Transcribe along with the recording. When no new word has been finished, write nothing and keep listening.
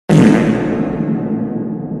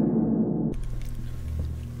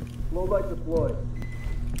light deployed.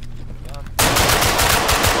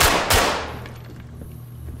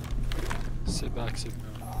 Sit back, sit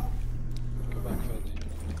back. Go back further, you're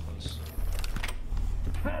really close.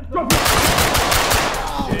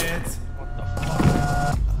 Shit. What the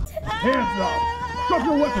fuck? Hands up! Drop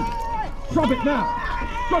your weapon! Drop it now!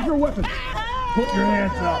 Drop your weapon! Put your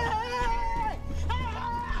hands up!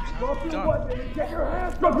 Drop your weapon and get your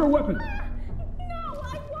hands up! Drop your weapon! No,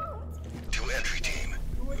 I won't. To entry team.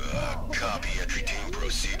 Copy, entry team.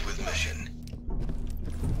 Proceed with mission.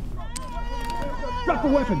 Drop the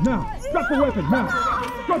weapon now! Drop the weapon now!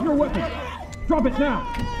 Drop your weapon! Drop it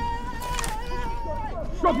now!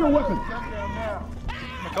 Drop your weapon! Oh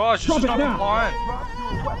my gosh, Drop it's it not now. compliant.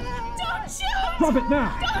 Don't shoot! Drop it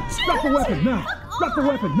now! Don't shoot! Drop the weapon now! Drop the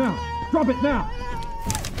weapon now! Drop it now!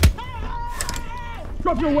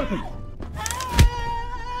 Drop your weapon!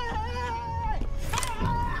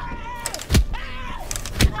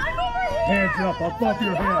 I'm over here! Hands up above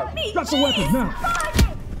your Help head! me, Drop the jeez. weapon now!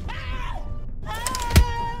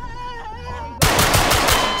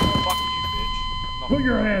 Fuck you, bitch. No. Put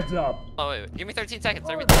your hands up! Oh, wait. Give me 13 seconds.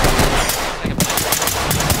 13 seconds.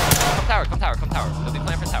 Come tower, come tower, come tower. They'll be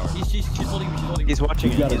playing for tower. She's holding him, she's holding him. He's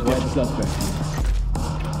watching it. Got a He's dead watching. suspect.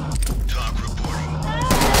 Talk reporting.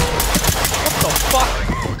 What the fuck?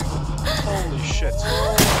 Holy shit.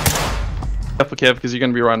 Careful, Kev, because you're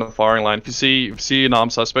going to be right on the firing line. If you see an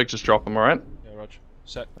armed suspect, just drop him, alright? Yeah, Roger.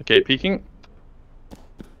 Set. Okay, peeking.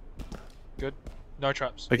 Good. No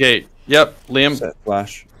traps. Okay, yep, Liam. Set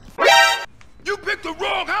flash. You picked the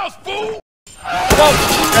wrong house, fool!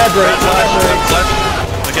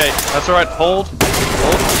 Okay, that's alright. Hold.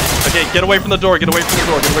 Okay, get away from the door, get away from the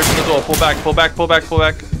door, get away from the door. Pull back, pull back, pull back, pull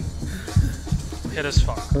back. Hit as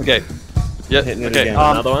fuck. Okay. Yeah, Hitting it okay. again.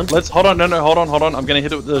 Another one? Let's hold on, no, hold on. I'm gonna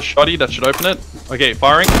hit it with the shotty, that should open it. Okay,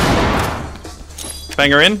 firing.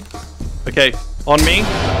 Banger in. Okay, on me.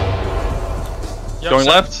 Yep, Going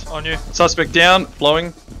set. left. On you. Suspect down,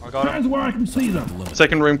 flowing. I got Hands him. where I can see them!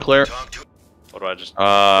 Second room clear. Talk to What do I just...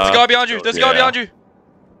 There's a guy behind you. There's a guy Yeah. behind you.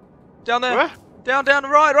 Down there. Where? Down,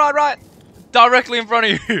 right. Directly in front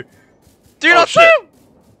of you. Do you Oh, not see shit. him?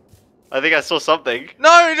 I think I saw something.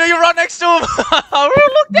 No, you're right next to him.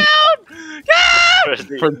 Look down. Yeah. Where's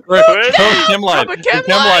the... Put a chem light. Drop a Put a chem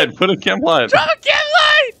chem light. light. Put a chem light. Drop a chem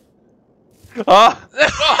light. Ah!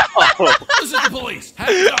 This is the police!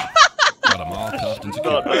 Hands up! Got them all cuffed and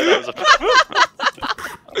God, secured. no, that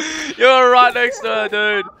was a... You're right next to her,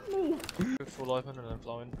 dude. Full open and then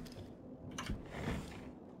flowing.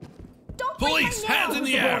 Don't Police! Hands in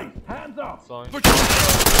the air! Hands up! Flowing. Put your...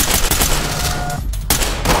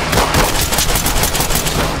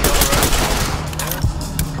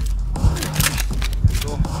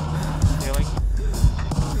 Cool. Healing.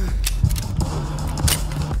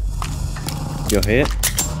 You're hit.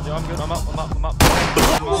 Yeah, I'm good. I'm up.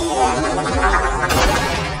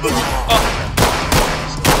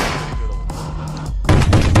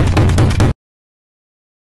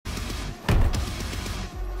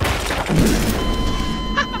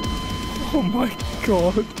 Oh my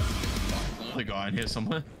god! Another guy in here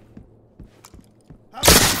somewhere.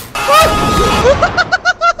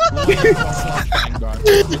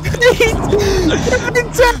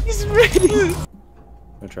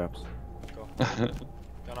 No traps. Cool.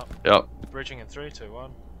 Gun up. Yep. Bridging in 3, 2,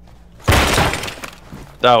 1.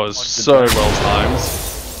 That was so well timed.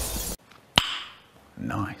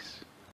 Nice.